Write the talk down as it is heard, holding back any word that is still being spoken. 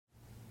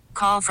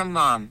Call from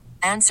mom.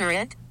 Answer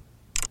it.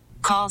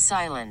 Call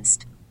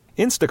silenced.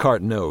 Instacart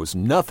knows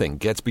nothing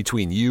gets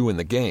between you and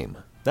the game.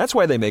 That's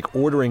why they make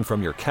ordering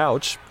from your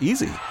couch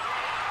easy.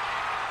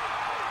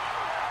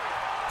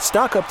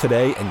 Stock up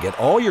today and get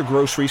all your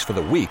groceries for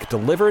the week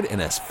delivered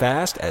in as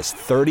fast as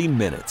 30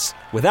 minutes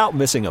without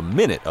missing a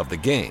minute of the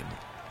game.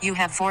 You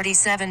have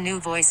 47 new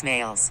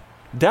voicemails.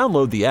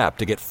 Download the app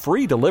to get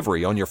free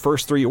delivery on your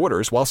first 3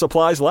 orders while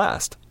supplies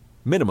last.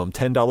 Minimum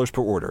 $10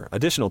 per order.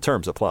 Additional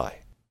terms apply.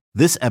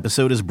 This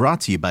episode is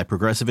brought to you by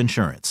Progressive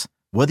Insurance.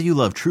 Whether you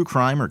love true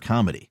crime or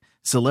comedy,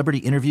 celebrity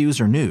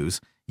interviews or news,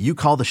 you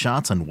call the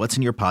shots on what's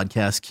in your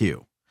podcast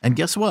queue. And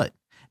guess what?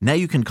 Now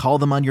you can call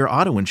them on your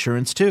auto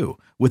insurance too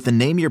with the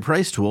Name Your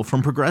Price tool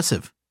from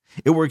Progressive.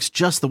 It works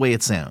just the way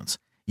it sounds.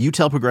 You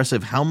tell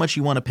Progressive how much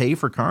you want to pay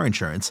for car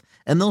insurance,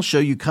 and they'll show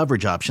you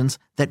coverage options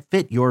that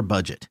fit your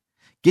budget.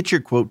 Get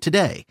your quote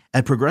today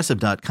at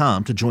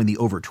Progressive.com to join the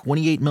over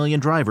 28 million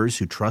drivers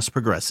who trust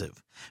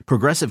Progressive.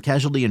 Progressive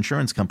Casualty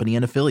Insurance Company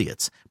and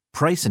Affiliates.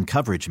 Price and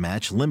coverage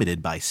match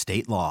limited by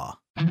state law.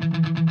 Get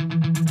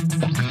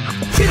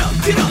up,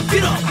 get up,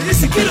 get up.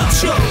 It's a Get Up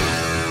Show.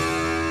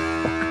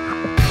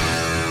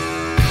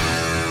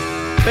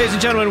 Ladies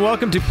and gentlemen,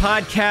 welcome to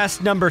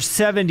podcast number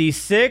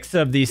 76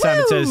 of the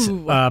Simon Says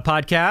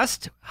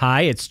podcast.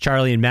 Hi, it's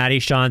Charlie and Maddie.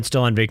 Sean's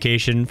still on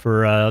vacation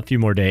for a few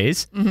more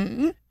days.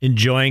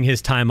 Enjoying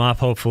his time off,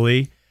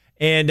 hopefully.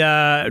 And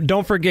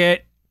don't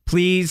forget,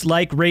 please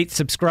like, rate,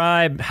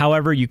 subscribe,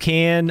 however you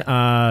can.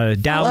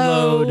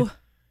 Download,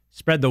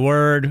 spread the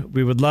word.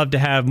 We would love to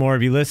have more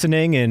of you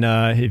listening. And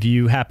if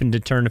you happen to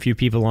turn a few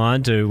people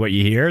on to what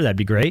you hear, that'd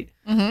be great.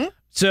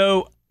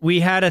 So we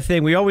had a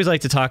thing. We always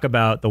like to talk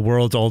about the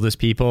world's oldest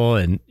people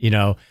and,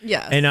 and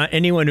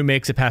anyone who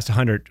makes it past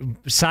 100.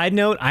 Side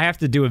note, I have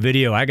to do a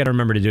video. I got to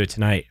remember to do it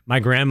tonight. My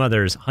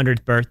grandmother's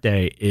 100th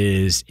birthday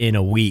is in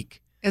a week.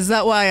 Is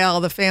that why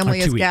all the family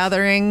is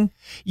gathering?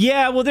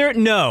 Yeah, well,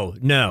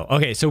 no.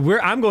 Okay, so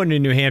I'm going to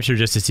New Hampshire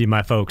just to see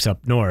my folks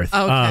up north.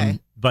 Okay.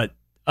 But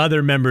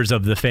other members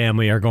of the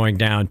family are going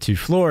down to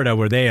Florida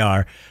where they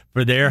are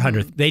for their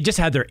 100th. They just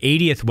had their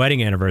 80th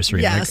wedding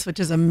anniversary. Yes, which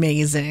is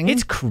amazing.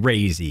 It's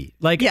crazy.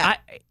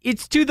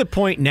 It's to the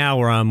point now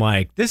where I'm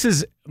like,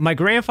 my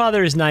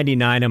grandfather is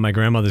 99 and my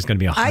grandmother's going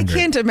to be 100. I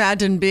can't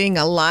imagine being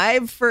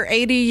alive for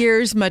 80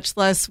 years, much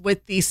less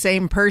with the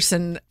same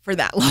person for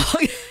that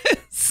long.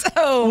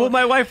 Well,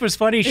 my wife was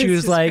funny. She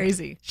was like,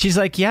 crazy. She's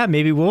like, yeah,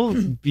 maybe we'll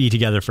be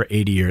together for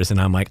 80 years. And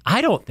I'm like,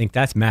 I don't think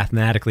that's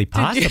mathematically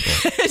possible.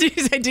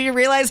 Do you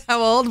realize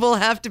how old we'll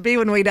have to be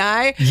when we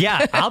die?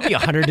 Yeah, I'll be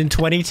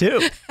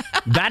 122.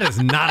 That is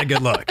not a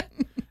good look.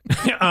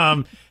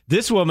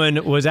 This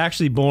woman was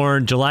actually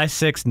born July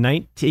 6,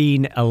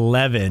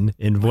 1911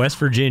 in West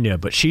Virginia,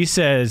 but she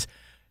says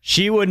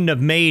she wouldn't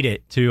have made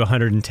it to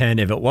 110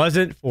 if it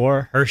wasn't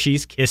for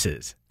Hershey's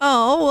Kisses.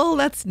 Oh, well,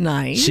 that's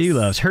nice. She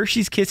loves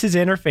Hershey's Kisses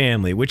and her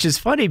family, which is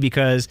funny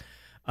because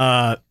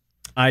I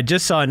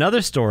just saw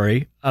another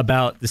story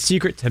about the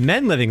secret to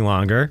men living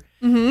longer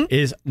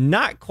is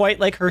not quite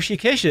like Hershey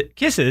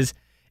Kisses.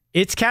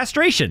 It's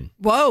castration.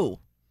 Whoa.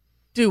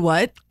 Do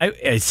what?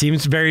 It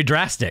seems very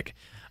drastic.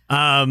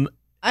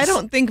 I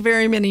don't think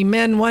very many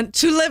men want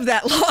to live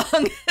that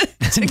long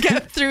to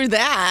get through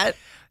that.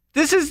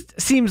 This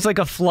seems like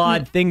a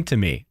flawed thing to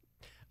me.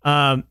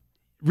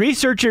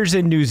 Researchers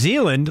in New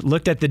Zealand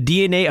looked at the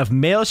DNA of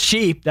male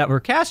sheep that were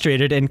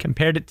castrated and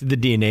compared it to the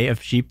DNA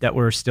of sheep that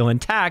were still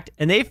intact.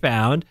 And they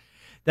found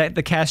that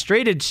the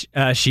castrated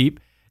sheep,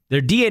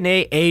 their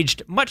DNA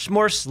aged much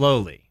more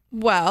slowly.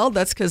 Well,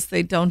 that's because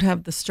they don't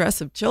have the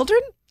stress of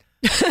children?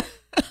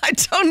 I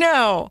don't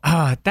know.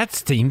 That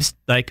seems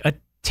like a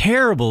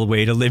terrible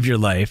way to live your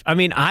life. I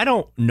mean, I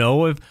don't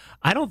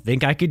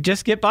think I could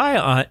just get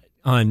by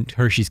on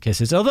Hershey's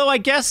Kisses. Although I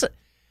guess,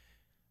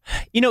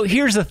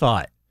 here's the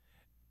thought.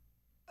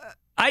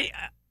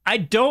 I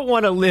don't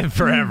want to live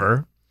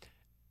forever.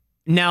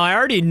 Now, I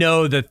already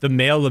know that the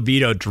male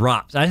libido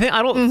drops. I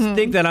don't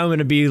think that I'm going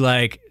to be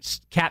like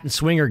Captain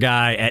Swinger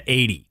guy at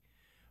 80.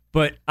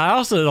 But I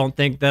also don't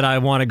think that I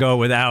want to go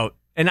without.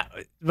 And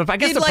I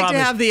guess you'd like to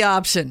have the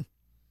option.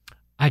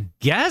 I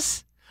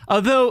guess.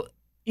 Although,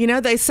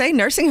 they say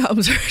nursing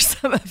homes are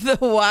some of the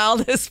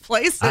wildest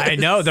places. I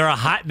know. They're a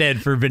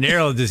hotbed for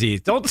venereal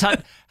disease.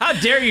 How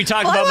dare you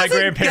talk about my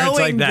grandparents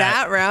like that?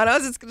 That route. I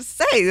was just going to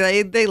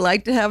say, they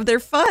like to have their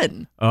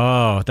fun.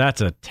 Oh,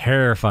 that's a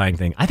terrifying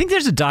thing. I think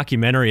there's a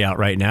documentary out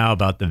right now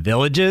about the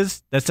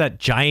Villages. That's that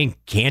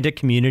gigantic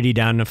community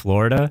down in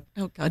Florida.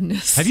 Oh,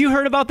 goodness. Have you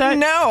heard about that?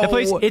 No. That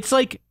place,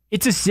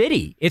 it's a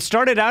city. It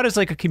started out as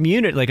like a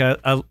community, like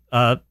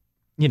a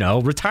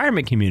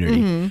retirement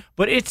community.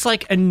 But it's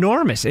like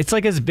enormous. It's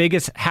like as big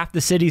as half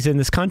the cities in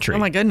this country. Oh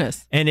my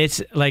goodness. And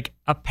it's like,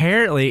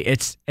 apparently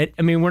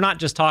we're not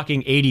just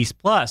talking 80s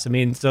plus. I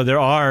mean, so there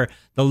are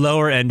the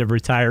lower end of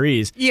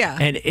retirees. Yeah.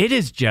 And it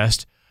is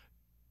just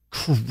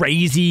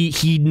crazy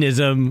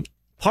hedonism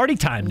party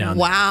time down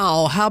there.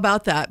 Wow. How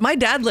about that? My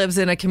dad lives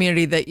in a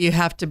community that you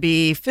have to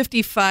be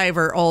 55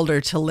 or older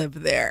to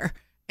live there.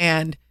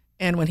 And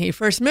And when he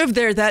first moved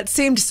there, that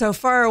seemed so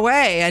far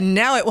away. And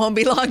now it won't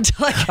be long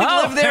till I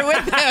can live there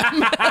with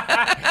him.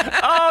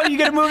 Oh, you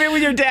gonna move in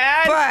with your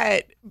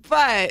dad?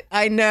 But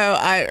I know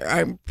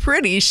I'm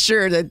pretty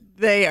sure that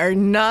they are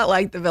not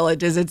like the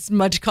Villages. It's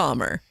much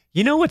calmer.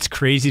 You know what's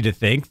crazy to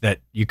think that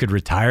you could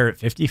retire at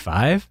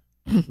 55?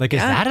 Like, is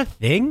that a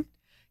thing?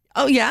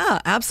 Oh, yeah,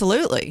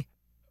 absolutely.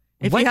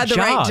 If What you had the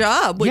right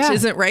job, which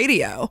isn't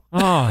radio.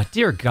 Oh,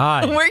 dear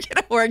God. We're going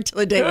to work till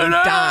the day we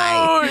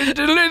die.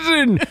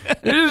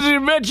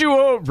 Listen, bet you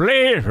won't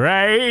play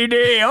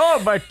Friday.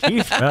 Oh, my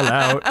teeth fell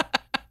out.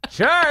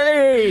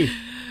 Charlie!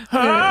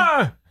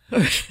 Huh?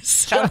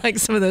 Sound like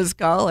some of those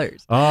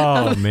callers.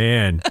 Oh,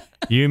 man.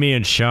 You, me,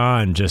 and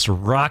Sean just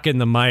rocking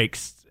the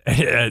mics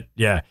at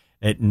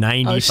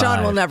 95. Oh,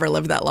 Sean will never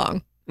live that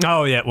long.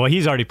 Oh, yeah. Well,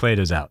 he's already played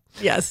us out.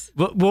 Yes.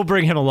 We'll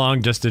bring him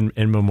along just in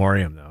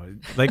memoriam, though.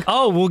 Like,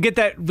 we'll get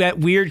that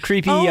weird,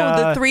 creepy...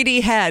 the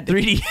 3D head.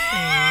 3D...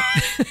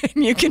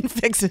 You can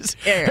fix his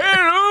hair.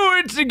 Hello,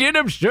 it's the Get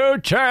Up Show,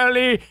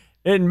 Charlie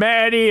and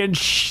Maddie and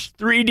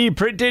 3D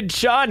printed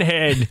Sean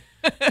head.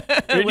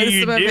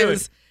 With some of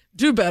his,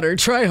 do better,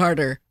 try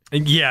harder.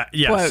 Yeah,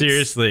 quotes.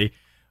 Seriously.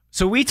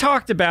 So we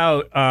talked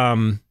about...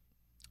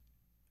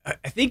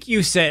 I think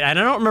you said, and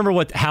I don't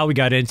remember how we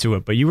got into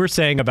it, but you were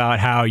saying about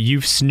how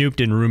you've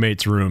snooped in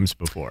roommates' rooms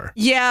before.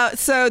 Yeah,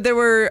 so there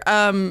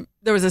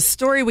was a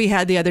story we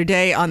had the other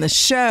day on the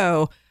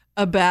show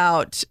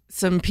about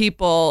some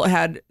people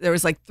there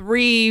was like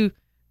 3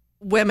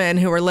 women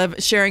who were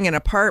sharing an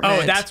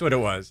apartment. Oh, that's what it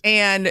was.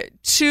 And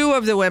 2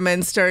 of the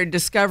women started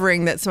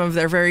discovering that some of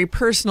their very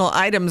personal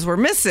items were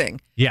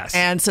missing. Yes.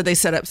 And so they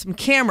set up some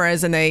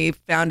cameras and they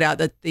found out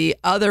that the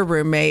other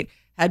roommate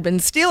had been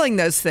stealing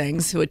those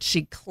things, which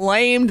she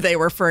claimed they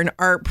were for an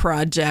art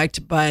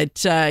project. But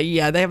they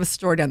have a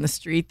store down the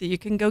street that you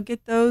can go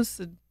get those.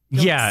 So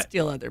don't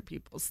steal other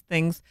people's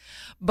things.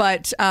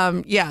 But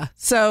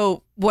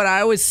so what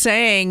I was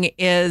saying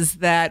is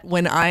that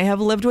when I have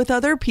lived with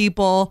other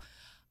people,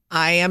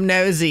 I am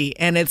nosy,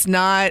 and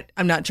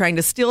I'm not trying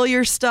to steal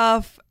your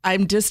stuff. I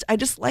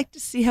just like to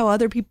see how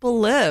other people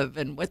live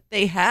and what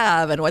they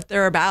have and what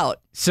they're about.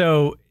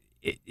 So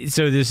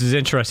this is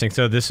interesting.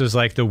 So this is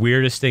like the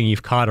weirdest thing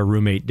you've caught a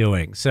roommate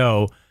doing.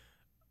 So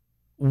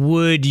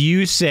would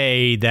you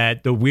say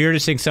that the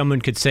weirdest thing someone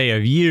could say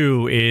of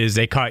you is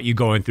they caught you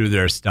going through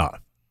their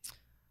stuff?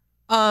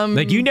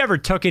 Like you never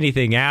took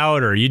anything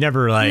out, or you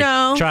never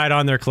tried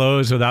on their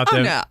clothes without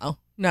them?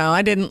 No,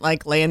 I didn't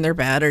like lay in their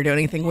bed or do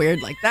anything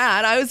weird like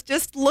that. I was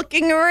just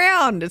looking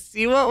around to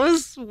see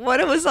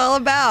what it was all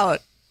about.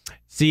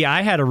 See,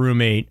 I had a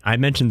roommate. I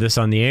mentioned this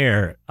on the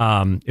air.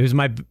 It was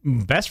my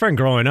best friend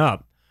growing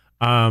up.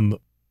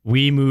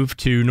 We moved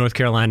to North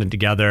Carolina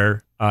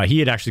together. He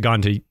had actually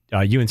gone to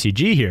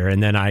UNCG here,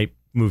 and then I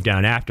moved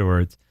down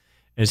afterwards.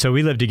 And so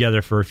we lived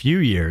together for a few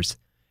years.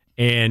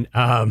 And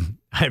I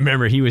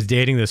remember he was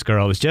dating this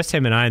girl. It was just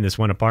him and I in this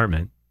one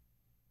apartment.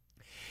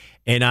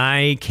 And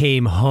I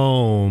came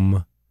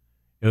home.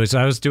 I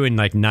was doing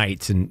like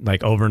nights and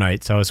like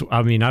overnight. So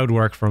I would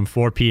work from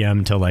 4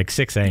 p.m. till like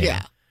 6 a.m.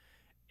 Yeah.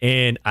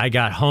 And I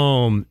got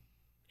home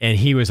and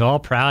he was all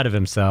proud of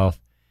himself.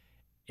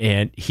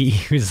 And he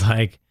was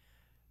like,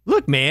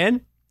 "Look,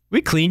 man,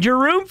 we cleaned your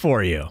room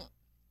for you."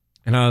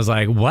 And I was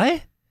like,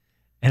 "What?"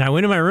 And I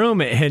went to my room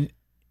and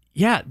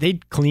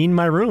they'd cleaned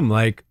my room.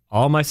 Like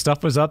all my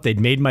stuff was up. They'd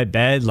made my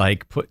bed,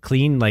 like put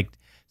clean like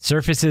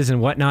surfaces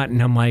and whatnot.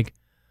 And I'm like,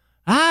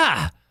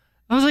 I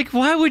was like,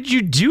 why would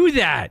you do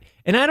that?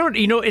 And I don't,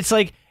 it's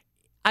like,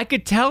 I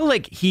could tell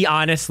like he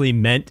honestly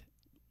meant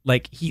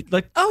like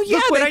oh yeah,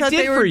 look what they I thought did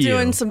they for were you.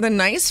 doing something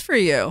nice for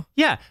you.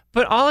 Yeah,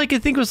 but all I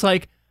could think was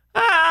like,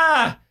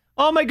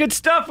 all my good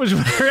stuff was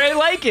where I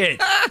like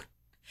it.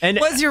 And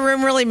was your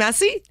room really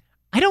messy?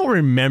 I don't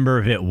remember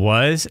if it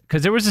was,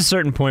 because there was a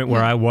certain point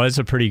where I was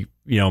a pretty,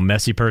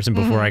 messy person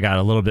before I got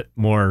a little bit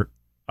more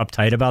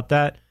uptight about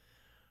that.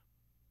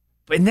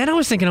 And then I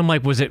was thinking, I'm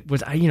like,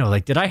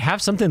 did I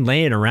have something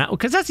laying around?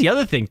 Because that's the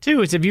other thing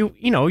too, is if you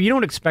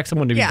don't expect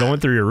someone to be going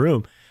through your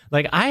room.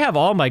 Like I have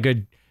all my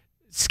good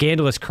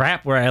scandalous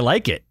crap where I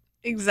like it.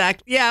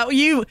 Exactly. Yeah.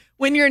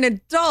 When you're an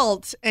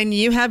adult and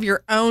you have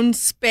your own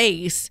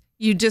space,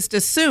 you just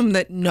assume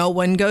that no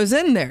one goes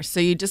in there. So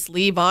you just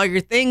leave all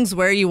your things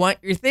where you want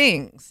your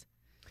things.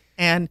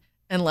 And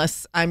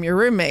unless I'm your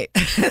roommate,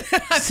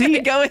 I'm going to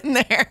go in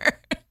there.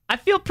 I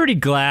feel pretty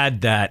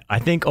glad that I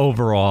think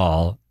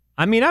overall,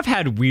 I've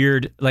had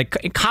weird, like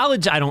in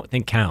college, I don't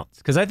think counts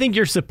because I think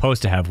you're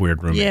supposed to have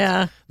weird roommates.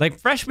 Yeah. Like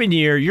freshman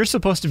year, you're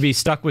supposed to be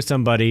stuck with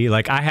somebody.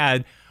 Like I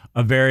had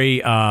a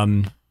very,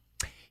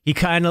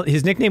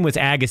 his nickname was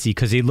Agassi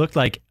because he looked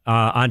like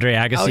Andre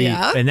Agassi,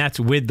 and that's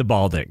with the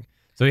balding.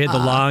 So he had the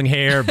long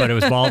hair, but it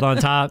was bald on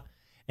top.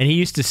 And he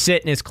used to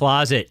sit in his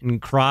closet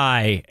and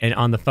cry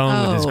on the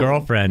phone with his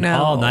girlfriend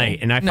all night.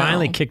 And I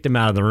finally kicked him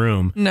out of the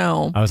room.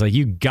 No. I was like,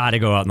 you got to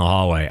go out in the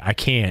hallway. I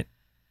can't.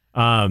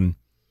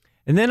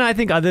 And then I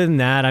think other than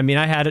that,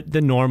 I had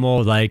the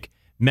normal, like,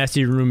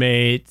 messy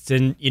roommates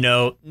and,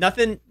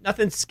 nothing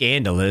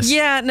scandalous.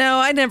 Yeah, no,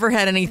 I never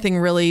had anything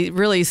really,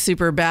 really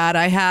super bad.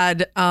 I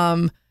had,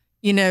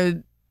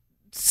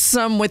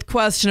 some with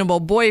questionable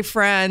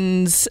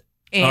boyfriends.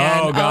 And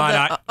Oh,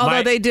 God,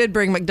 although they did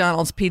bring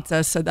McDonald's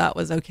pizza, so that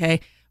was okay.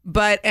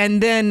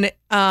 And then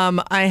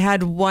I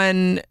had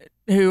one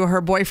who her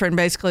boyfriend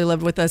basically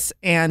lived with us,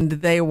 and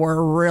they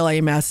were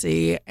really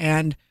messy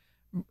and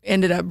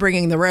ended up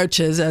bringing the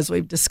roaches, as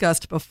we've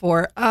discussed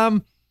before.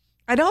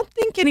 I don't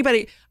think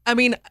anybody,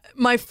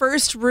 my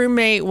first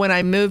roommate when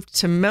I moved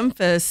to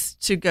Memphis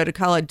to go to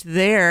college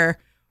there,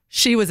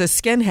 she was a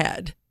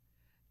skinhead.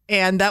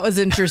 And that was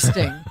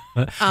interesting.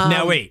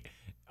 Now, wait,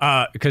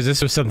 because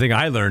this was something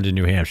I learned in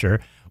New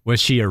Hampshire. Was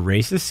she a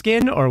racist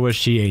skin or was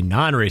she a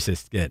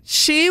non-racist skin?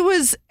 She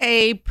was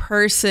a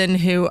person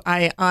who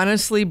I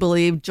honestly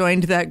believe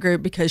joined that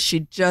group because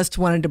she just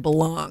wanted to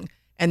belong.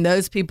 And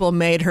those people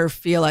made her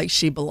feel like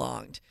she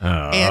belonged.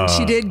 And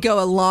she did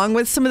go along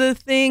with some of the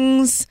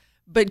things.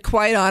 But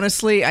quite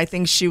honestly, I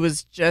think she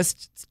was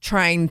just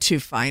trying to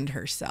find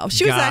herself.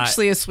 She was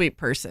actually a sweet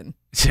person.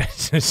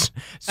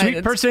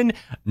 Sweet person,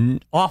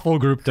 awful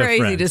group of friends.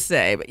 Crazy to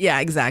say, but yeah,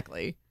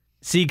 exactly.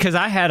 See, because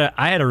I had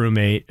a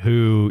roommate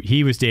who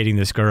he was dating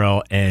this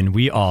girl, and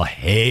we all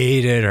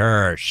hated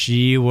her.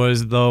 She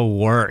was the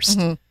worst.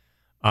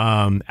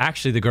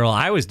 Actually, the girl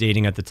I was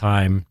dating at the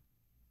time,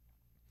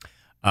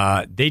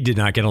 they did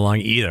not get along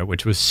either,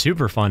 which was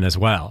super fun as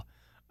well.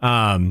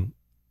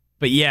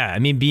 But yeah,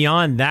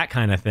 beyond that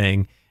kind of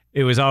thing,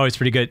 it was always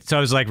pretty good. So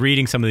I was like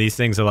reading some of these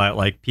things about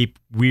like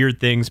weird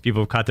things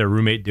people have caught their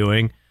roommate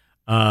doing.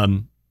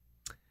 One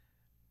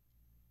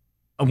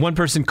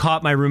person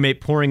caught my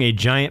roommate pouring a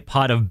giant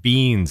pot of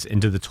beans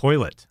into the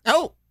toilet.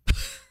 Oh,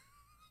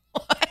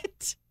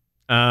 what?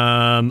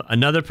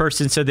 Another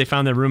person said they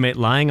found their roommate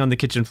lying on the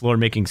kitchen floor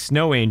making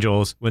snow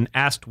angels. When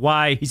asked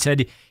why, he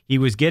said he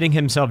was getting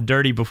himself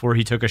dirty before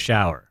he took a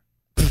shower.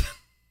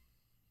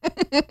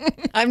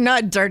 I'm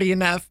not dirty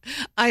enough.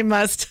 I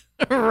must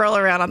roll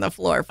around on the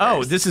floor first.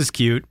 Oh, this is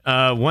cute.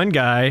 One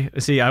guy,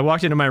 I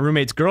walked into my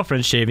roommate's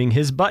girlfriend shaving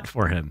his butt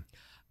for him.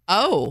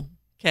 Oh,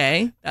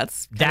 okay.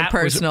 That's kind of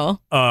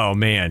personal. Oh,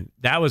 man.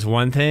 That was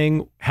one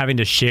thing, having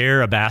to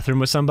share a bathroom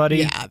with somebody.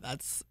 Yeah,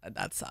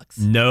 that sucks.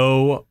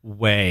 No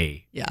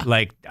way. Yeah.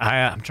 Like,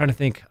 I'm trying to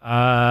think.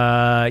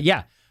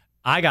 Yeah,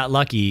 I got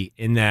lucky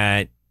in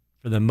that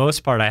for the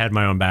most part, I had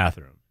my own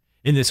bathroom.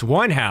 In this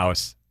one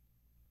house,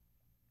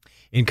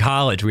 in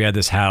college, we had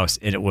this house,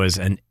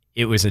 and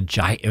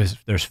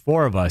there's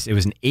 4 of us. It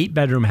was an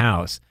 8-bedroom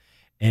house,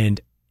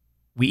 and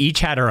we each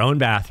had our own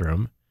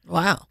bathroom.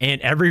 Wow. And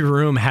every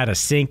room had a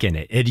sink in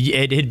it.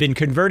 It had been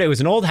converted. It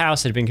was an old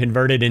house that had been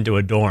converted into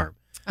a dorm.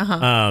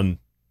 And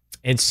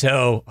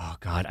so, oh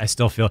God, I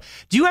still feel,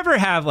 do you ever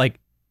have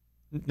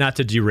not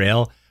to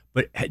derail,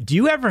 but do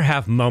you ever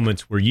have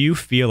moments where you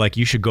feel like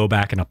you should go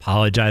back and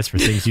apologize for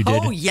things you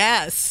did? Oh,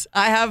 yes.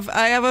 I have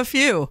a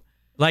few.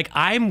 Like,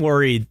 I'm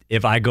worried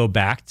if I go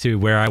back to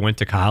where I went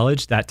to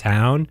college, that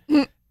town,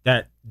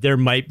 that there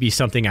might be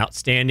something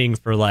outstanding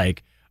for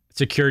like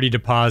security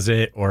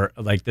deposit or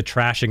like the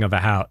trashing of a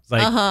house.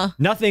 Like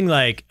nothing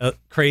like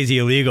crazy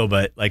illegal,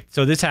 but like,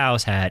 so this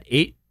house had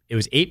 8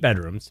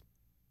 bedrooms,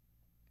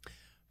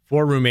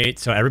 4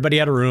 roommates. So everybody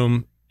had a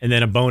room and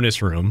then a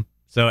bonus room.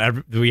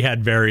 So we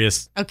had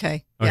various.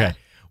 Okay. Yeah.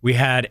 We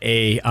had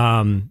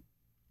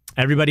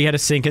everybody had a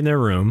sink in their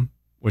room,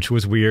 which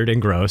was weird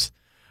and gross.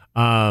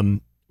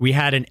 We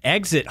had an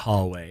exit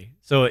hallway.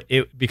 So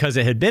because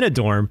it had been a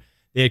dorm,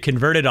 they had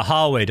converted a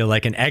hallway to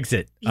like an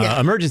exit,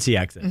 emergency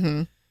exit.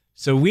 Mm-hmm.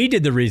 So we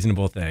did the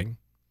reasonable thing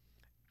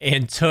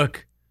and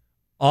took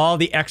all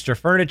the extra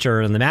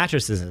furniture and the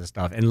mattresses and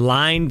stuff and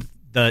lined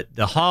the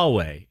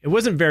hallway. It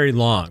wasn't very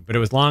long, but it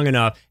was long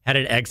enough, had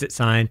an exit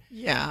sign.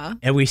 Yeah.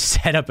 And we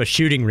set up a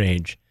shooting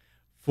range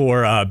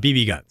for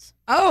BB guns.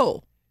 Oh,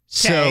 okay.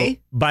 So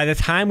by the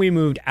time we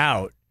moved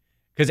out,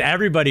 because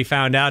everybody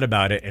found out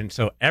about it, and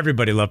so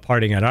everybody loved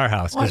partying at our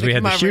house because we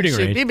had the shooting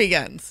range. BB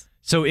guns.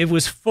 So it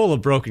was full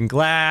of broken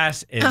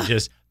glass, and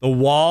just the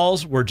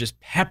walls were just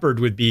peppered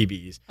with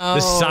BBs. The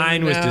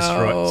sign was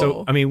destroyed.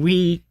 So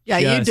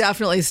you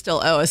definitely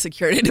still owe a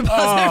security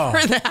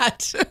deposit for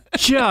that.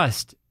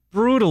 Just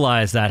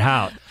brutalized that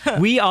house.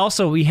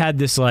 We had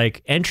this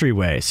like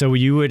entryway, so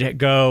you would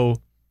go.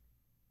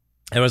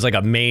 It was like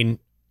a main,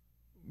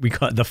 we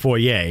call it the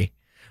foyer,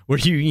 where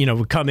you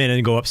would come in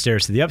and go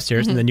upstairs to the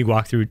upstairs, and then you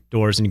walk through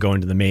doors and go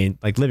into the main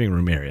like living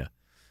room area.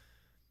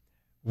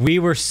 We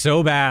were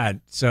so bad.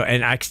 So,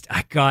 and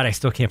I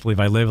still can't believe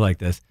I live like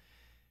this.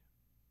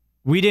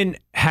 We didn't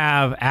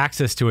have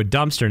access to a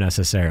dumpster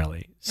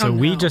necessarily. So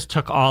we just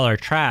took all our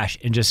trash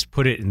and just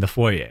put it in the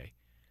foyer.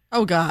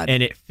 Oh God.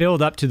 And it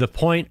filled up to the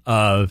point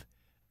of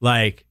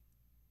like,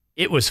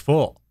 it was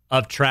full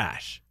of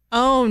trash.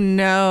 Oh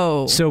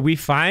no. So we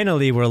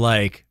finally were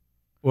like,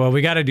 well,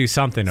 we got to do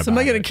something about it.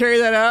 Somebody going to carry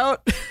that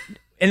out?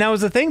 And that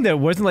was the thing. There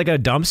wasn't like a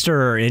dumpster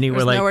or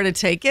anywhere. There's nowhere to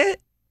take it?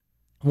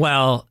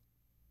 Well,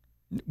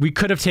 we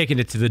could have taken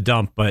it to the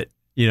dump, but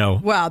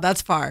Wow,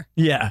 that's far.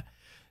 Yeah.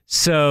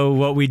 So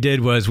what we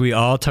did was we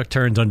all took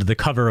turns under the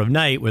cover of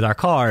night with our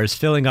cars,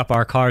 filling up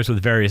our cars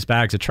with various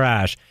bags of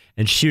trash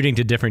and shooting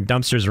to different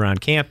dumpsters around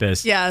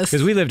campus. Yes.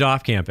 Because we lived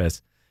off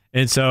campus.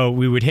 And so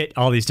we would hit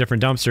all these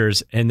different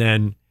dumpsters, and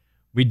then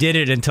we did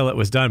it until it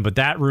was done. But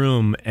that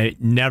room,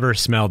 it never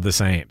smelled the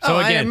same. So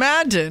I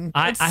imagine.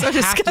 It's so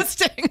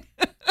disgusting.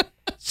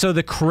 So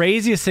the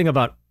craziest thing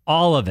about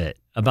all of it,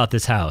 about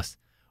this house,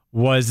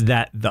 was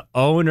that the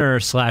owner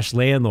 /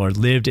 landlord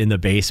lived in the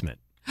basement.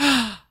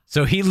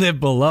 So he lived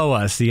below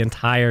us the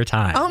entire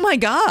time. Oh my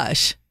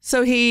gosh.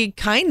 So he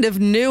kind of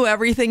knew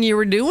everything you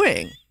were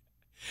doing.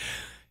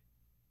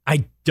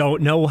 I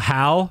don't know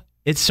how.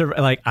 It's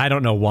like, I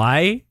don't know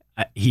why.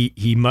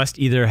 He must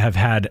either have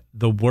had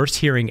the worst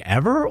hearing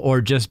ever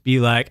or just be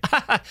like,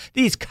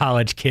 these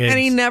college kids. And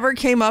he never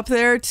came up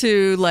there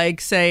to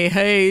like say,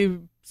 hey,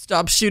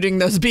 stop shooting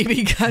those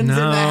BB guns in the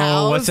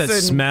house. What's that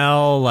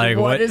smell? Like,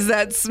 what is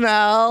that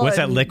smell? What's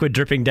that liquid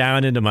dripping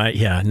down into my?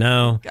 Yeah,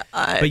 no.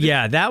 God. But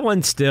yeah, that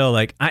one's still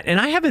like,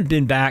 I haven't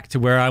been back to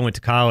where I went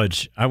to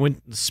college. I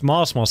went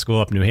small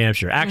school up in New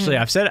Hampshire. Actually,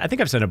 I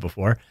think I've said it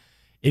before.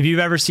 If you've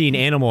ever seen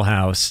Animal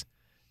House,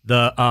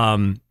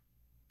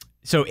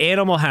 so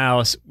Animal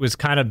House was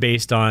kind of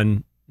based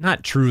on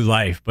not true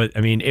life, but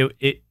I mean,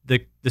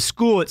 the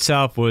school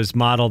itself was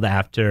modeled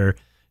after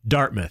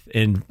Dartmouth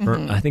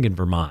I think in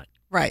Vermont.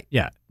 Right.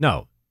 Yeah.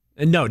 No.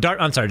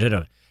 I'm sorry.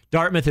 No.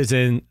 Dartmouth is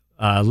in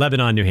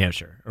Lebanon, New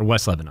Hampshire, or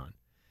West Lebanon.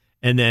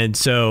 And then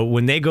so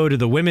when they go to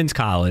the women's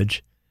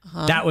college,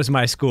 that was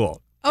my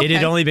school. Okay. It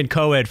had only been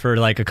co-ed for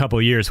like a couple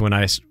of years when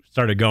I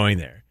started going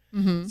there.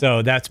 Mm-hmm.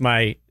 So that's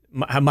my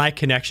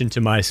connection to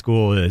my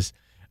school is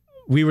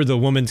we were the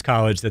women's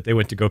college that they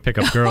went to go pick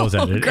up girls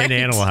at in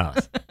Animal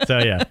House. So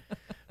yeah.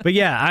 But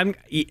yeah,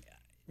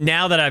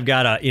 now that I've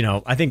got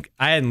I think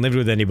I hadn't lived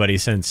with anybody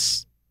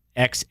since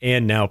ex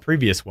and now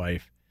previous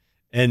wife.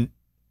 And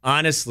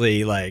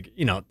honestly, like,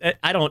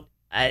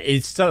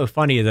 it's so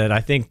funny that I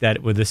think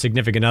that with a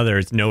significant other,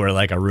 it's nowhere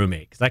like a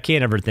roommate. Because I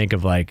can't ever think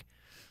of like,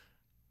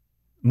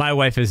 my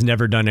wife has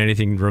never done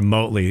anything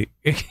remotely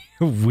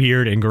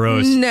weird and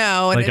gross.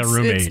 No, like a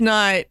roommate. It's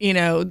not,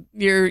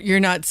 you're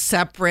not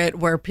separate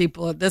where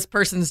this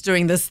person's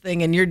doing this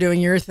thing and you're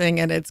doing your thing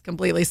and it's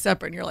completely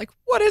separate. And you're like,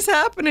 what is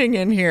happening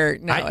in here?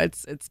 No,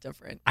 it's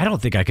different. I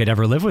don't think I could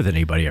ever live with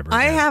anybody ever.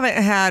 I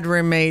haven't had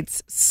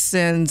roommates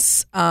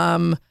since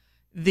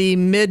the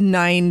mid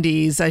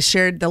 90s. I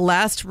shared the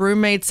last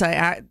roommates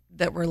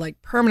that were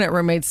like permanent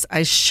roommates.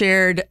 I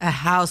shared a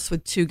house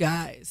with two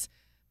guys.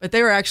 But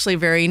they were actually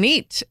very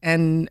neat,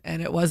 and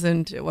it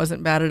wasn't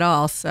bad at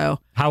all. So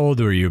how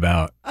old were you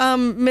about?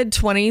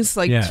 Mid-20s,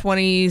 like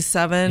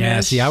 27.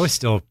 Yeah, see, I was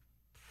still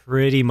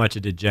pretty much a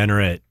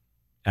degenerate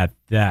at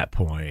that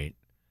point.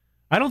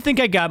 I don't think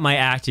I got my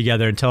act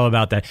together until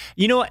about that.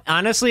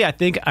 Honestly, I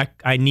think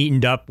I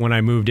neatened up when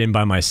I moved in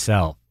by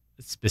myself,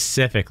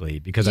 specifically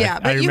because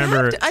I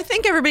remember. I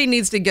think everybody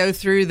needs to go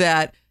through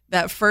that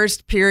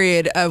first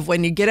period of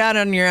when you get out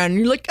on your own. And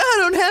you're like, I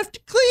don't have to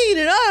clean,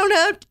 and I don't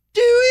have to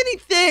do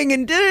anything,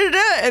 and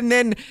and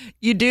then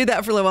you do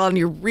that for a little while and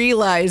you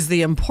realize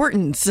the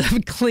importance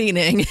of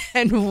cleaning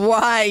and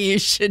why you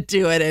should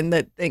do it and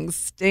that things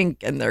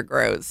stink and they're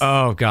gross.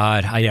 Oh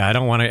God. I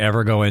don't want to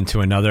ever go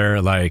into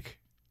another like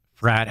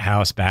frat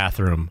house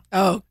bathroom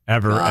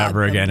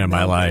ever again in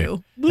my life.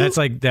 That's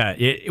like that.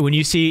 When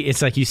you see,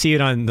 it's like you see it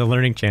on the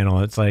Learning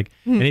Channel. It's like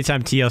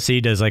anytime TLC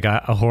does like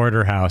a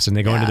hoarder house and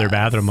they go into their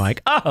bathroom,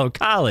 like, oh,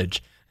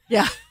 college.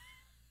 Yeah.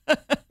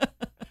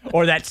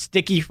 Or that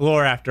sticky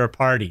floor after a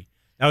party.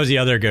 That was the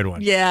other good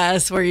one.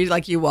 Yes, where you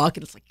walk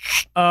and it's like,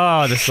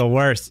 oh, this is the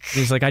worst.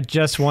 He's like, I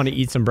just want to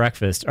eat some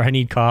breakfast or I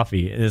need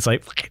coffee. And it's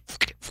like,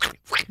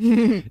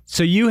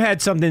 so you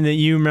had something that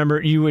you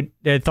remember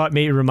thought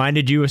maybe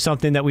reminded you of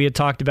something that we had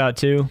talked about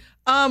too?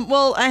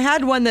 Well, I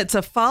had one that's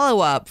a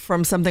follow-up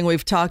from something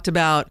we've talked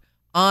about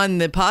on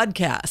the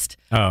podcast.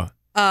 Oh.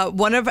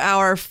 One of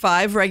our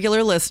 5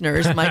 regular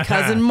listeners, my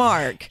cousin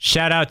Mark.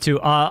 Shout out to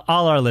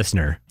all our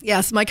listener.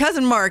 Yes, my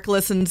cousin Mark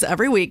listens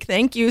every week.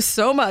 Thank you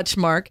so much,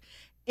 Mark.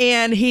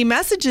 And he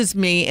messages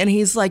me and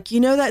he's like,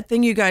 that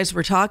thing you guys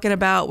were talking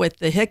about with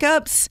the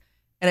hiccups?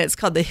 And it's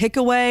called the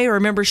Hickaway.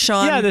 Remember,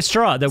 Sean? Yeah, the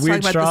straw, the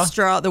weird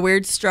straw. The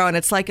weird straw. And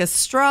it's like a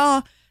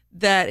straw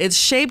that it's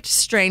shaped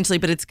strangely,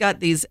 but it's got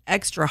these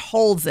extra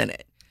holes in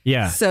it.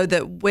 Yeah. So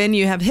that when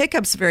you have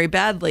hiccups very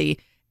badly,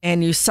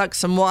 and you suck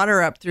some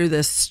water up through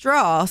this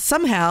straw,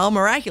 somehow,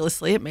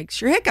 miraculously, it makes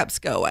your hiccups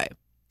go away.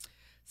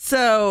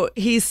 So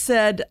he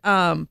said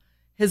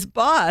his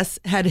boss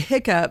had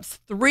hiccups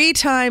 3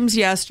 times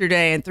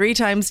yesterday and 3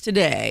 times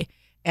today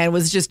and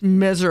was just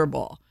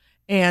miserable.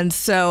 And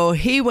so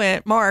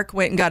Mark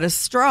went and got a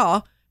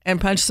straw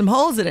and punched some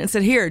holes in it and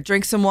said, here,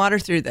 drink some water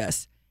through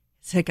this.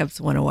 His hiccups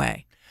went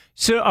away.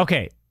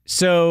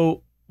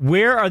 So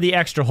where are the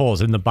extra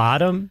holes? In the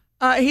bottom?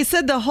 He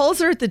said the holes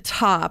are at the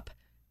top.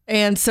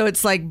 And so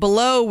it's like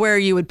below where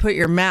you would put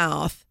your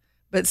mouth.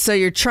 But so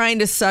you're trying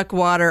to suck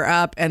water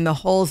up and the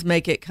holes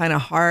make it kind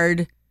of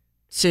hard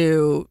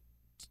to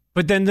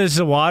But then does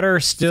the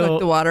water still... Suck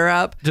the water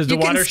up. Does the you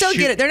water can still shoot-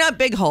 get it. They're not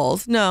big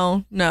holes.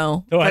 No.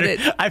 The But water, it,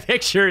 I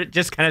picture it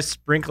just kind of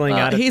sprinkling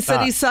out. he at the said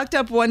top. he sucked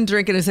up one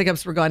drink and his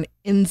hiccups were gone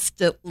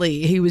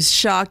instantly. He was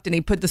shocked and he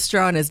put the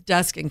straw on his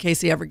desk in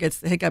case he ever gets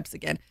the hiccups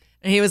again.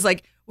 And he was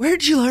like,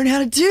 "Where'd you learn how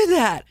to do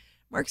that?"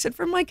 Mark said,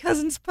 "From my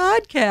cousin's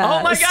podcast."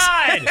 Oh my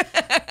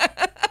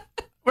God!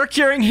 We're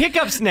curing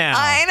hiccups now.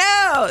 I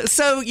know.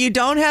 So you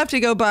don't have to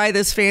go buy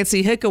this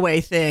fancy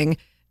hickaway thing.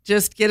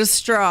 Just get a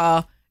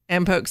straw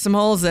and poke some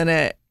holes in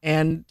it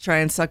and try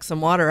and suck some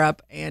water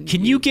up. And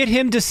Can you get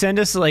him to send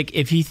us, like,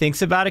 if he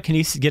thinks about it, can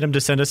you get him to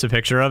send us a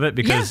picture of it? Yeah,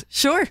 Because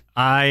sure.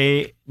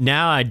 I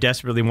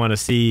desperately want to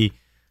see.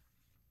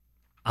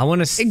 I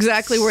want to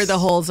Exactly where the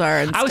holes are.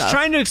 And I was stuff.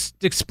 trying to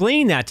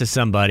explain that to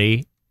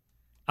somebody.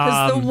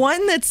 Because the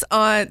one that's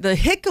on the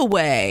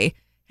hickaway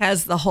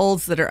has the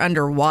holes that are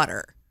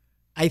underwater,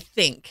 I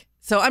think.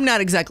 So I'm not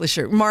exactly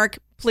sure. Mark,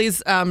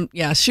 please,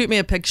 shoot me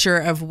a picture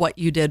of what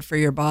you did for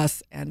your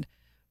boss, and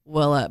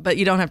we'll. But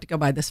you don't have to go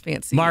buy this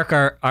fancy. Mark,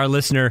 our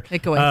listener,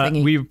 Takeaway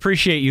thingy. we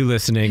appreciate you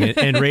listening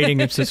and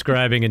rating and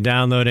subscribing and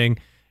downloading.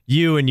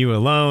 You and you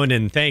alone,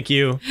 and thank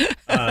you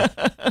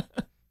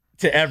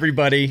to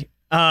everybody.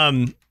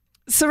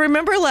 So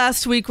remember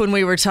last week when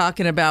we were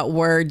talking about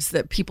words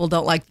that people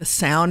don't like the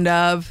sound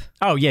of?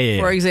 Oh yeah.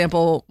 For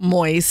example,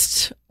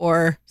 moist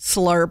or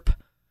slurp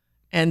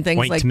and things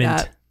like Ointment.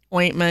 that.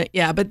 Ointment,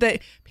 yeah, but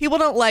people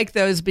don't like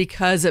those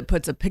because it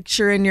puts a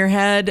picture in your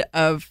head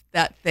of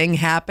that thing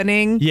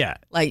happening. Yeah.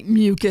 Like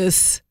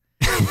mucus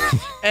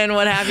and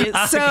what have you.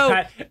 Oh, So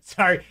God.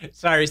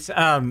 Sorry.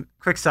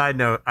 Quick side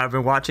note: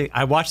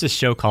 I watched this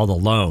show called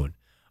Alone,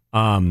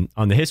 on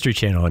the History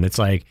Channel, and it's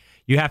like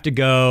you have to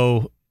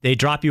go. They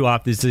drop you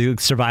off. These are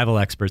survival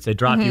experts. They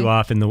drop you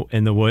off in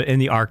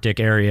the Arctic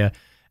area,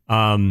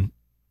 and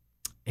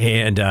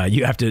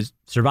you have to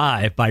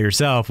survive by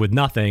yourself with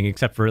nothing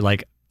except for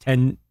like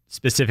 10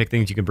 specific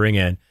things you can bring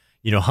in.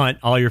 Hunt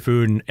all your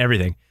food and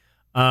everything.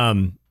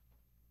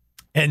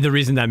 And the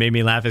reason that made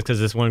me laugh is because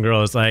this one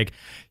girl is like,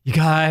 "You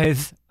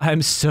guys, I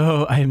am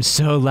so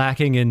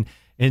lacking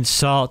in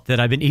salt that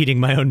I've been eating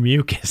my own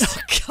mucus."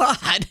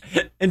 God.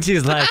 And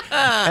she's like,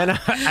 and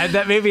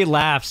that made me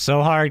laugh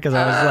so hard because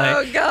I was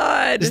like, Oh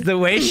God. just the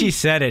way she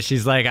said it.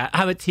 She's like,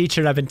 "I'm a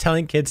teacher and I've been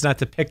telling kids not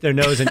to pick their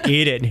nose and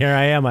eat it, and here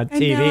I am on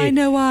TV. I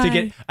know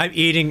why. I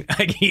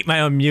eat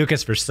my own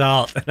mucus for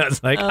salt." And I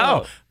was like,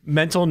 oh,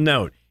 mental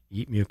note: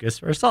 eat mucus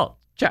for salt.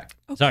 Check.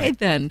 Okay Sorry.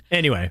 then.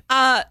 Anyway,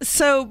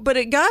 But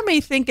it got me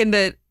thinking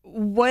that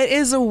what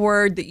is a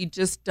word that you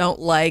just don't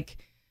like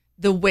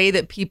the way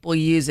that people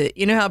use it?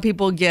 You know how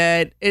people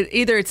get it,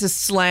 either it's a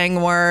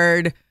slang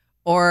word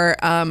or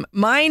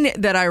mine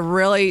that I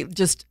really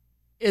just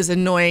is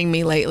annoying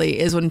me lately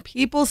is when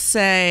people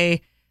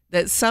say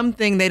that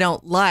something they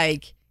don't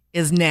like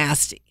is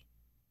nasty.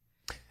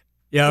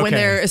 yeah,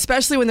 okay.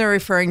 Especially when they're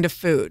referring to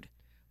food.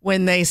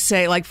 When they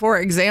say, like, for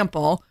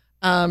example,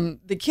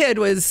 the kid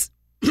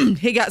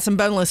he got some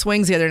boneless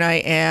wings the other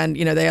night, and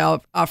they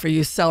all offer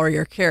you celery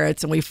or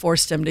carrots, and we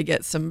forced him to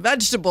get some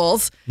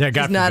vegetables. Yeah,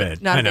 God He's not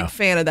forbid. not I a big know.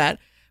 fan of that.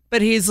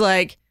 But he's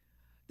like,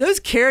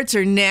 "Those carrots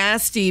are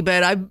nasty,"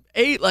 but I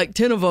ate like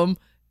 10 of them,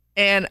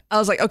 and I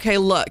was like, "Okay,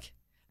 look,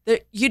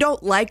 you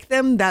don't like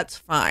them, that's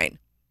fine.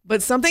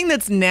 But something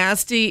that's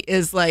nasty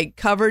is like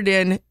covered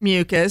in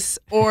mucus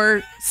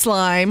or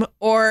slime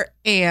or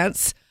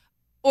ants,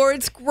 or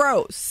it's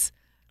gross.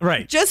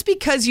 Right. Just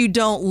because you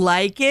don't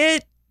like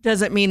it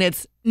doesn't mean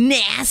it's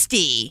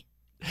nasty.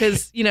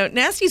 Because,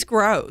 nasty's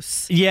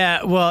gross.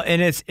 Yeah, well,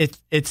 and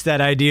it's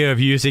that idea of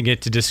using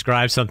it to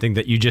describe something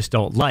that you just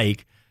don't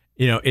like.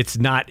 It's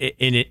not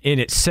in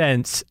its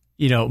sense,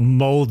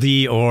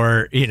 moldy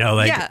or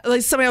Yeah,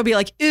 like somebody will be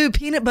like, "Ooh,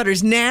 peanut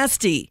butter's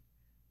nasty."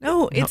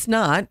 No, it's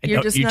not.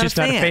 You're just not a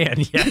fan.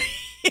 Yeah.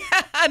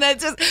 Yeah, and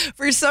it's just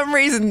for some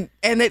reason,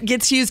 and it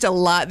gets used a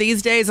lot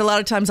these days. A lot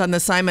of times on the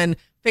Simon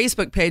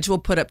Facebook page, we'll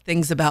put up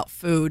things about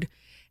food.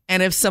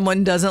 And if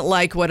someone doesn't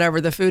like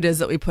whatever the food is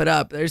that we put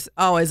up, there's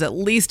always at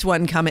least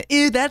one comment,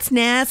 "Ew, that's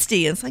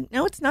nasty." And it's like,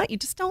 no, it's not. You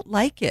just don't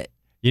like it.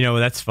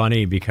 That's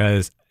funny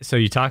because, so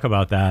you talk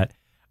about that.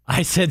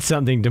 I said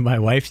something to my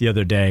wife the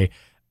other day.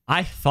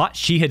 I thought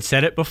she had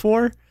said it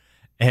before,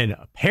 and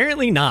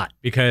apparently not,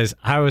 because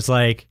I was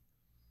like,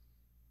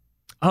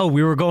 oh,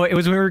 we were going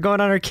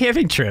on our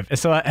camping trip. And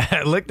so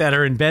I looked at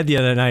her in bed the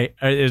other night,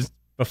 it was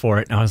before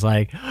it, and I was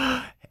like,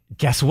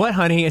 "Guess what,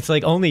 honey? It's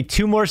like only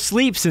 2 more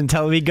sleeps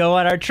until we go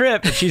on our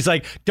trip." And she's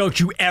like, "Don't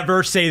you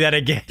ever say that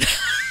again."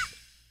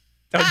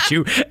 Don't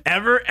you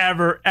ever,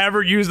 ever,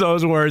 ever use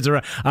those words.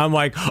 I'm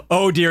like,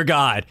 oh, dear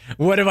God,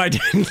 what have I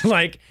done?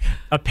 Like,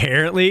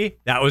 apparently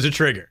that was a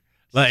trigger.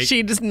 Like,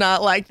 She does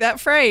not like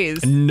that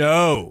phrase.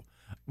 no,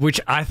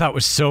 which I thought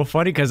was so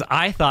funny because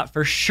I thought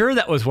for sure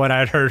that was what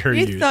I'd heard her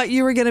You use. thought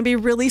you were going to be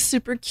really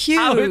super cute.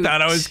 I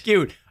thought I was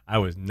cute. I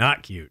was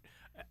not cute.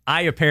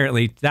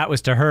 That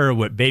was to her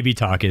what baby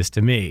talk is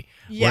to me.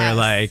 Yes. Where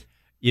like,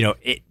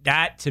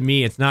 that to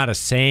me, it's not a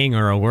saying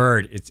or a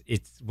word.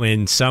 It's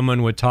when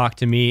someone would talk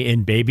to me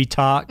in baby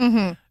talk,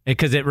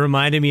 because it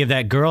reminded me of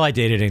that girl I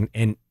dated,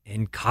 and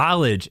in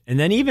college. And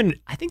then even,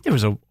 I think there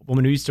was a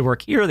woman who used to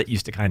work here that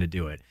used to kind of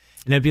do it.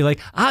 And I'd be like,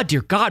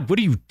 dear God, what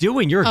are you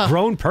doing? You're a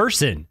grown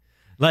person.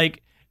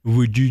 Like,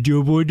 would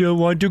you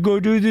want to go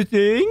do the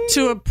thing?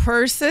 To a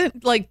person,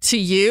 like to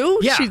you?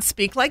 Yeah. She'd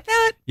speak like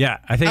that? Yeah,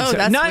 I think so.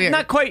 That's weird.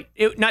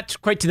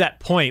 Not quite to that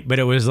point, but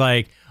it was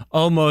like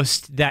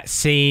almost that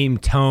same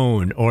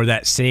tone or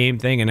that same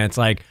thing. And it's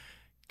like,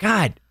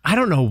 God, I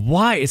don't know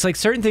why. It's like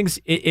certain things,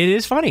 it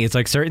is funny. It's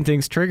like certain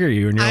things trigger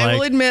you. And you're I like,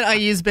 will admit I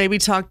use baby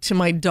talk to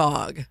my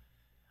dog,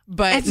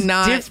 but That's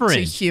not different.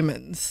 to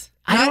humans.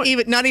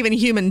 I Not even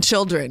human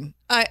children.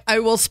 I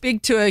will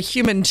speak to a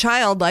human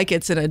child like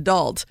it's an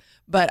adult,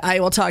 but I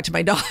will talk to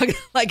my dog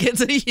like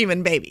it's a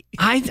human baby.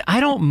 I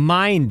don't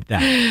mind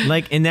that.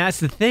 Like, and that's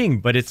the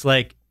thing. But it's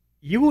like,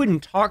 you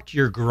wouldn't talk to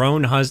your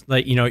grown husband,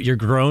 like, your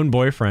grown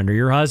boyfriend or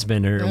your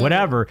husband or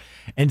whatever,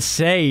 and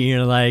say,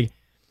 like,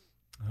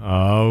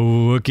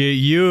 oh, look at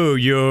you.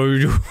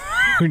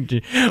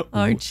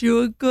 Aren't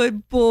you a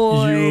good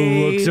boy?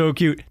 You look so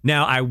cute.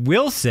 Now, I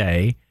will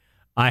say,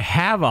 I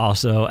have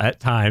also at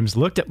times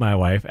looked at my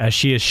wife as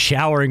she is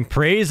showering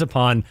praise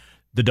upon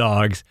the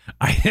dogs.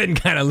 I then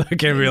kind of look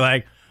at her and be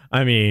like,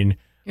 I mean,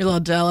 You're a little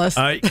jealous.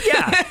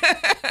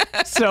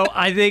 yeah. So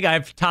I think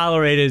I've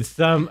tolerated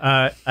some.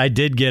 I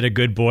did get a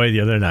good boy the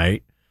other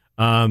night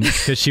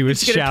because she was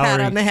Did you get a pat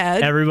showering. on the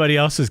head? Everybody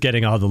else was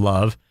getting all the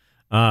love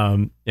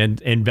and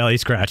belly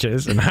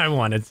scratches, and I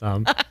wanted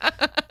some.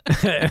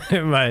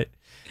 But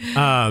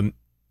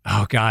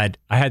oh God,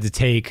 I had to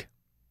take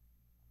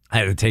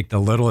the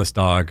littlest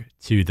dog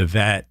to the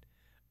vet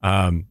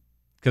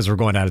because we're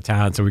going out of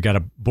town, so we got to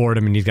board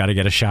him and he's got to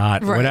get a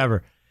shot or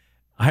whatever.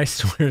 I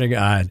swear to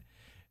God,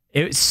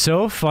 it's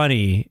so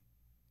funny.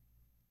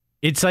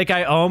 It's like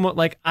I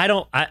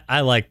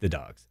like the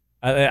dogs.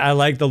 I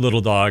like the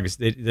little dogs.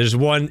 There's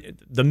one,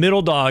 the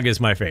middle dog is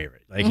my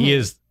favorite. Like he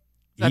is. Is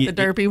that the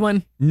derpy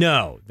one?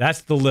 No,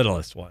 that's the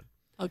littlest one.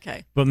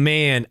 Okay. But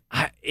man,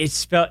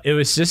 it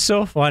was just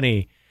so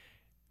funny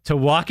to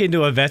walk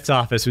into a vet's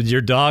office with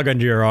your dog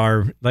under your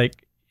arm,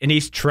 like, and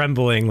he's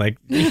trembling, like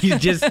he's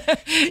just.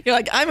 You're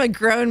like, I'm a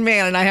grown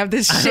man, and I have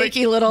this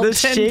shaky little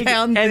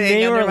 10-pound thing and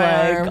they under were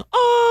my like, arm.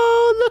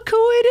 "Oh, look who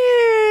it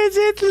is!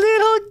 It's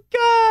little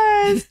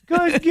Gus.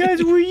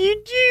 Gus, what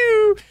you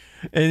do?"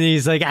 And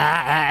he's like,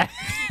 ah.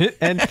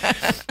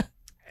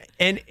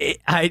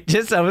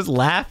 I was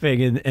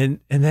laughing, and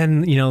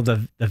then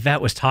the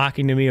vet was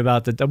talking to me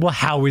about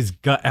how is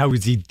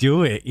he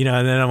doing?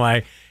 And then I'm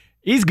like,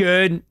 he's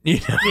good.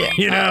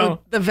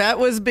 The vet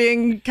was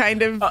being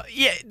kind of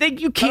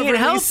you can't overly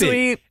help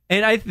sweet. it.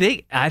 And I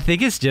think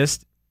it's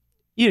just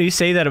you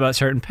say that about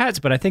certain pets,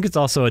 but I think it's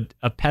also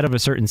a pet of a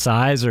certain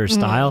size or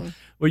style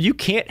where you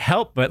can't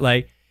help but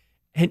like,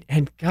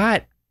 and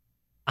God,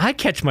 I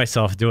catch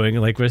myself doing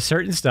like with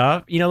certain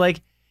stuff,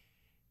 like.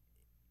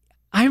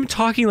 I'm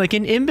talking like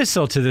an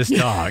imbecile to this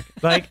dog.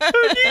 Like,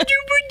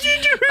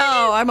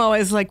 oh, I'm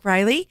always like,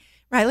 Riley,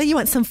 you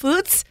want some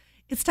foods?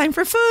 It's time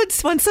for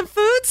foods. Want some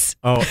foods?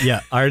 Oh,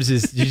 yeah. Ours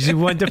is, you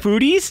want the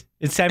foodies?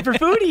 It's time for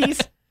foodies.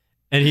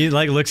 And he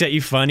like looks at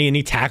you funny and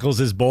he tackles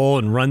his bowl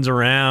and runs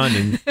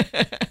around.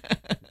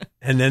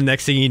 And then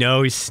next thing you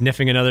know, he's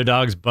sniffing another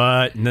dog's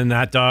butt. And then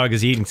that dog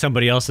is eating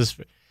somebody else's.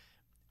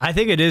 I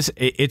think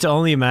it's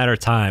only a matter of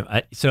time.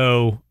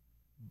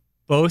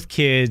 Both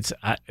kids,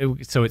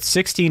 so it's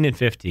 16 and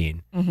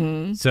 15.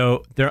 Mm-hmm.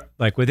 So they're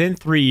like within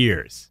 3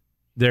 years,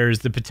 there's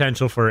the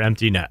potential for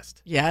empty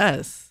nest.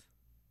 Yes.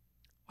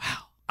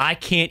 Wow. I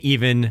can't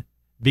even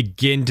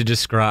begin to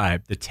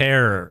describe the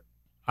terror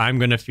I'm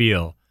going to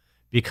feel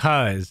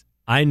because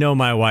I know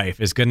my wife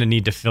is going to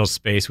need to fill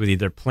space with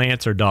either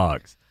plants or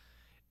dogs.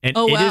 And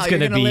oh, wow. It is You're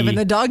going to live in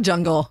the dog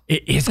jungle.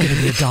 It is going to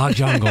be a dog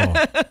jungle.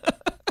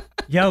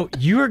 Yo,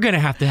 you are going to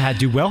have to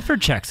do welfare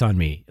checks on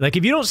me. Like,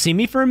 if you don't see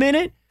me for a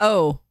minute,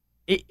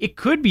 it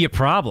could be a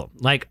problem.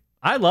 Like,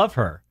 I love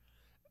her,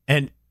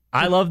 and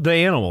I love the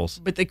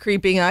animals. But the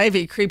creeping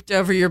ivy creeped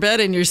over your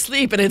bed in your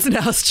sleep, and it's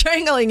now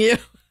strangling you.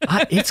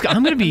 I'm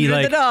going to be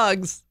like... the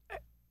dogs.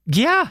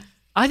 Yeah,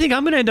 I think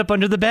I'm going to end up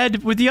under the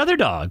bed with the other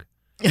dog.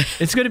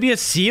 It's going to be a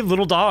sea of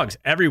little dogs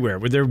everywhere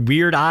with their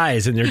weird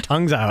eyes and their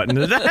tongues out.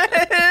 And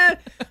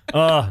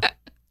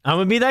I'm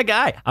gonna be that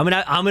guy. I'm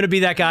gonna be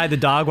that guy, the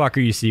dog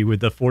walker you see with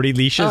the 40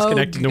 leashes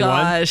connected to one.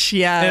 Gosh,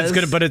 yes.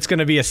 It's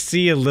gonna be a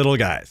sea of little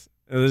guys.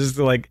 It's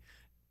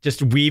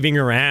just weaving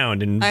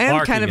around and. I am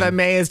barking kind of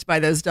amazed by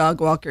those dog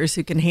walkers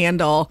who can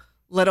handle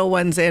little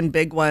ones and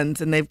big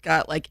ones, and they've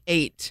got like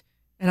 8.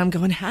 And I'm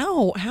going,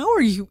 how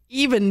are you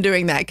even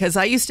doing that? Because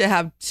I used to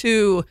have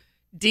 2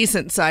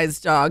 decent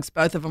sized dogs.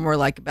 Both of them were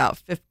like about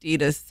 50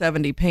 to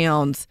 70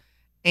 pounds,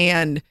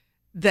 and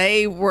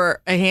they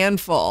were a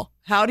handful.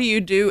 How do you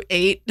do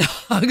 8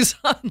 dogs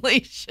on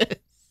leashes?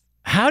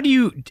 How do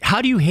you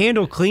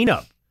handle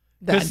cleanup?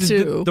 That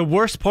too. The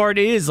worst part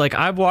is like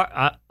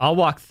I'll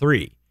walk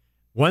 3,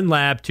 1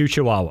 lab, 2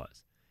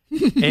 chihuahuas,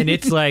 and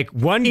it's like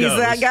one He's goes,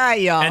 that guy,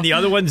 y'all, and the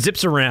other one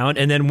zips around,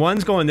 and then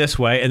one's going this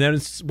way, and then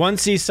one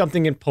sees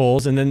something and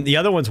pulls, and then the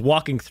other one's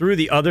walking through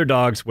the other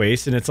dog's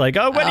waist, and it's like,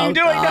 oh, what are you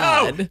doing?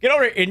 God. No, get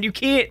over it, and you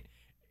can't.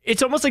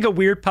 it's almost like a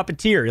weird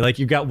puppeteer. Like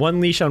you've got one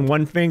leash on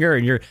one finger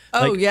and you're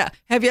yeah.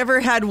 Have you ever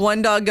had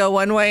one dog go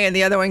one way and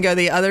the other one go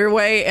the other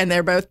way and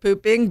they're both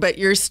pooping, but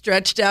you're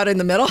stretched out in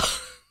the middle?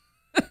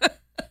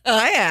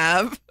 I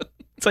have.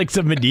 It's like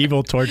some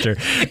medieval torture.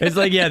 It's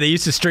like, yeah, they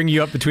used to string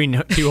you up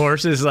between two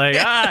horses. Like,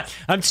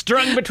 I'm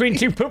strung between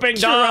two pooping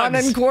dogs. Drawn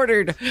and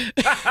quartered.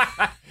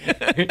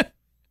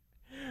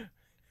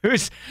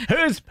 Whose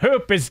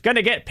poop is going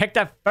to get picked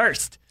up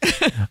first?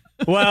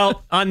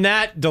 Well, on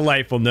that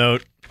delightful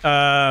note,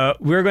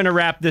 we're going to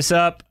wrap this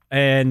up.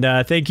 And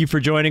thank you for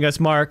joining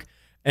us, Mark.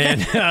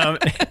 And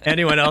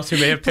anyone else who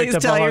may have picked Please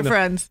up tell along your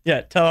friends.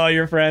 Yeah, tell all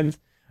your friends.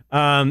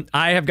 I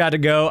have got to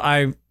go.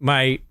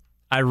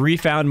 I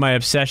refound my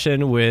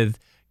obsession with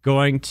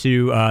going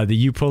to the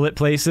You Pull It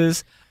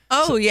places.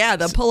 Oh, yeah,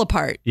 the pull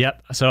apart.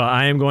 Yep. So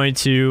I am going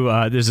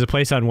to, there's a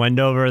place on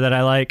Wendover that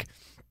I like.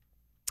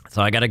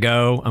 So I got to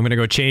go. I'm going to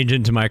go change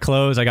into my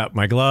clothes. I got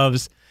my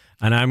gloves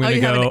and I'm going to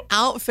go. You have an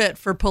outfit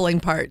for pulling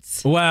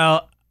parts.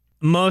 Well,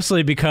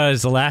 mostly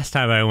because the last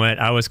time I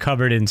went, I was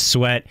covered in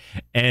sweat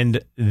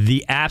and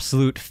the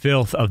absolute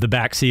filth of the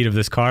back seat of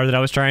this car that I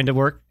was trying to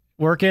work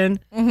in.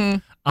 Mm-hmm.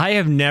 I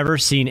have never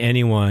seen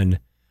anyone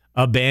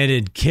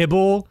abandon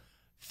kibble,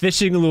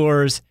 fishing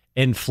lures,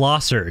 and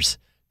flossers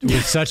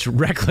with such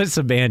reckless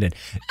abandon.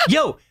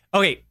 Yo,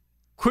 okay,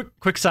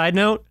 quick side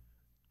note.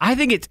 I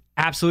think it's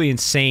absolutely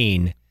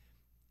insane.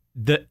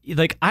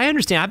 I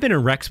understand, I've been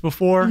in wrecks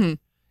before,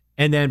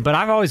 mm-hmm. But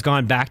I've always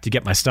gone back to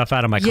get my stuff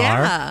out of my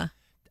car.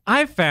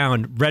 I've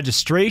found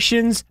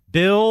registrations,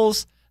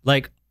 bills,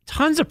 like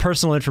tons of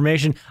personal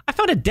information. I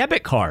found a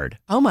debit card.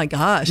 Oh my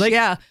gosh.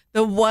 Yeah.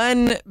 The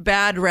one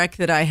bad wreck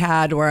that I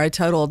had where I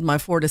totaled my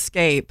Ford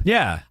Escape.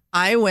 Yeah.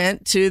 I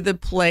went to the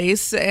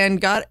place and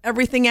got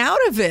everything out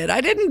of it.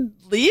 I didn't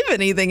leave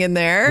anything in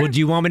there. Well, do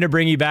you want me to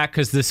bring you back?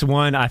 Because this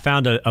one, I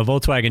found a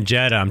Volkswagen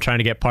Jetta. I'm trying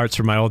to get parts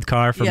for my old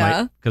car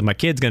because my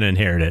kid's going to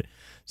inherit it.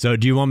 So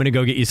do you want me to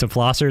go get you some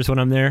flossers when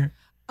I'm there?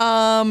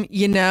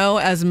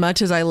 As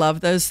much as I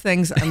love those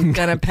things, I'm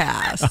going to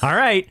pass. All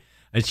right.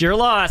 It's your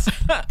loss.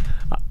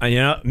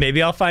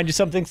 Maybe I'll find you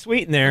something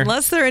sweet in there.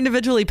 Unless they're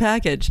individually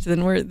packaged,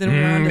 then we're on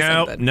to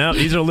something. No,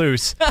 these are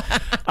loose. All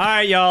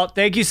right, y'all.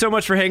 Thank you so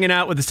much for hanging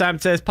out with the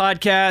Simon Says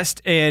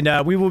podcast,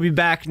 and we will be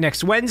back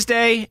next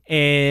Wednesday.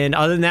 And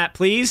other than that,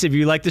 please, if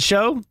you like the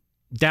show,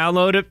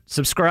 download it,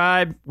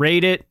 subscribe,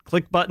 rate it,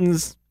 click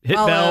buttons, hit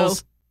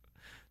bells,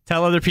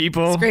 tell other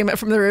people, scream it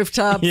from the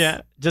rooftops.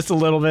 Yeah, just a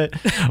little bit.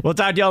 We'll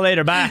talk to y'all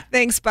later. Bye.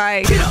 Thanks.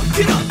 Bye. Get up,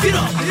 get up, get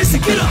up. It's the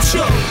Get Up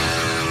Show.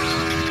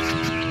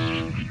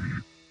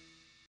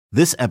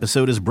 This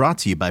episode is brought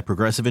to you by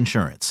Progressive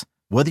Insurance.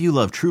 Whether you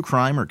love true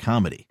crime or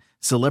comedy,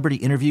 celebrity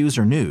interviews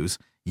or news,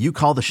 you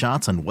call the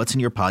shots on what's in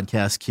your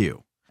podcast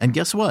queue. And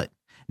guess what?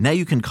 Now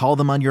you can call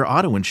them on your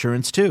auto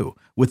insurance too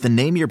with the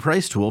Name Your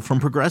Price tool from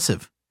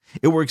Progressive.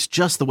 It works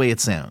just the way it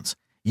sounds.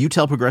 You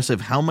tell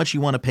Progressive how much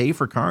you want to pay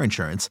for car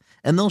insurance,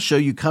 and they'll show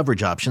you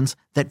coverage options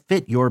that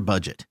fit your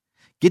budget.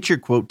 Get your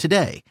quote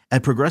today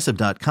at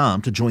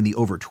Progressive.com to join the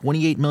over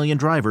 28 million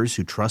drivers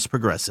who trust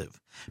Progressive.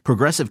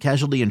 Progressive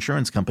Casualty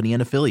Insurance Company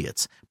and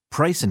Affiliates.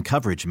 Price and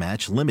coverage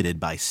match limited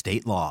by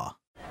state law.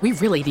 We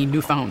really need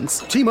new phones.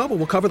 T-Mobile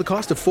will cover the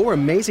cost of 4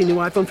 amazing new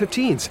iPhone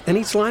 15s, and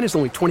each line is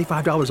only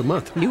 $25 a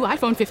month. New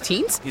iPhone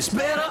 15s? It's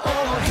better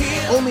over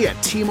here. Only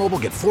at T-Mobile,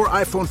 get 4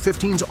 iPhone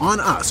 15s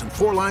on us and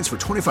 4 lines for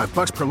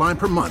 $25 per line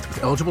per month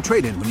with eligible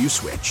trade-in when you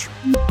switch.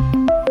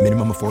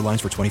 Minimum of 4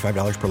 lines for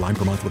 $25 per line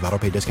per month with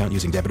autopay discount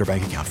using debit or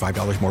bank account.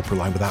 $5 more per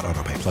line without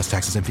autopay, plus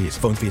taxes and fees.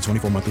 Phone fee at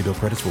 24 monthly bill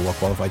credits for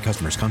well-qualified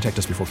customers. Contact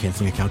us before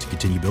canceling account to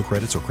continue bill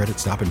credits or credit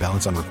stop and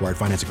balance on required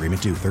finance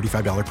agreement due.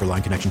 $35 per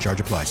line connection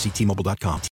charge applies. See T-Mobile.com.